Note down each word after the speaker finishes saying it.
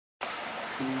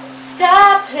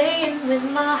Stop playing with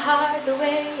my heart the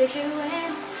way you're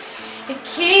doing. You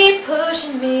keep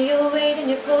pushing me away, then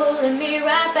you're pulling me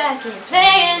right back in.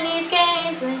 Playing these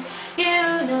games when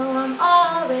you know I'm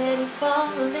already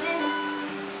falling.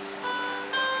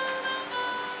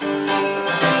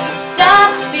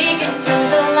 Stop speaking through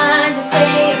the lines and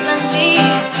say it bluntly.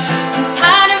 I'm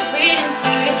tired of reading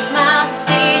through your smiles to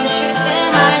see the truth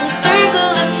behind the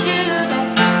circle of two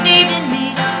that's leaving me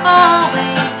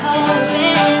always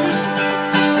hoping.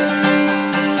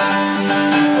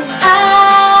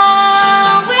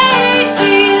 I'll wait for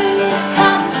you to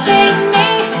come save me,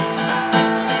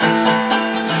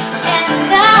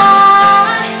 and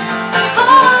I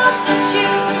hope that you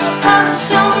will come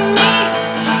show me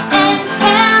and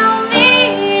tell me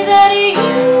that you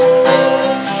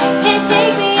can't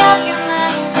take me off your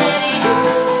mind, that you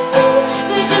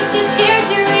were just too scared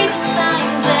to read the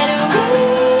signs, that we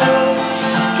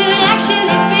could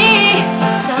actually be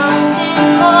something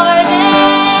more than.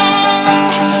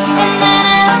 And then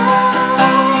I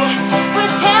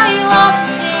would tell you all the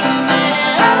things that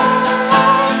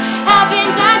I've been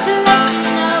dying to let you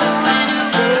know, and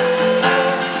we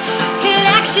could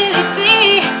actually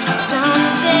be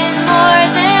something more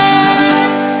than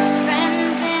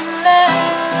friends in love.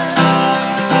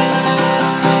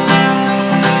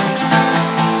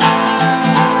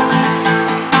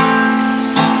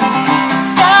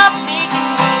 Stop making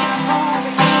me fools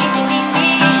of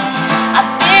me.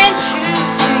 I've been true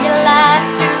to your life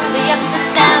through the ups and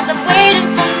downs. I'm waiting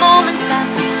for moments I'm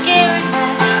scared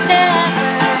that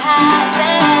never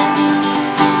happen.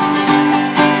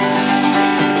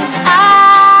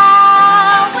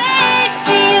 I'll wait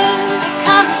for you to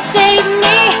come save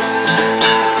me.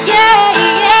 Yeah,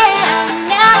 yeah.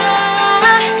 Now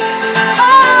I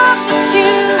hope that you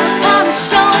will come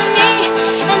show me,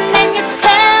 and then you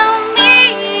tell me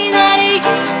that you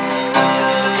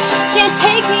can't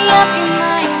take me off your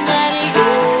mind, that you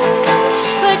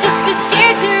were just too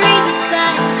scared to read the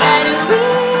signs, that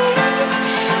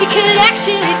we could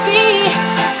actually be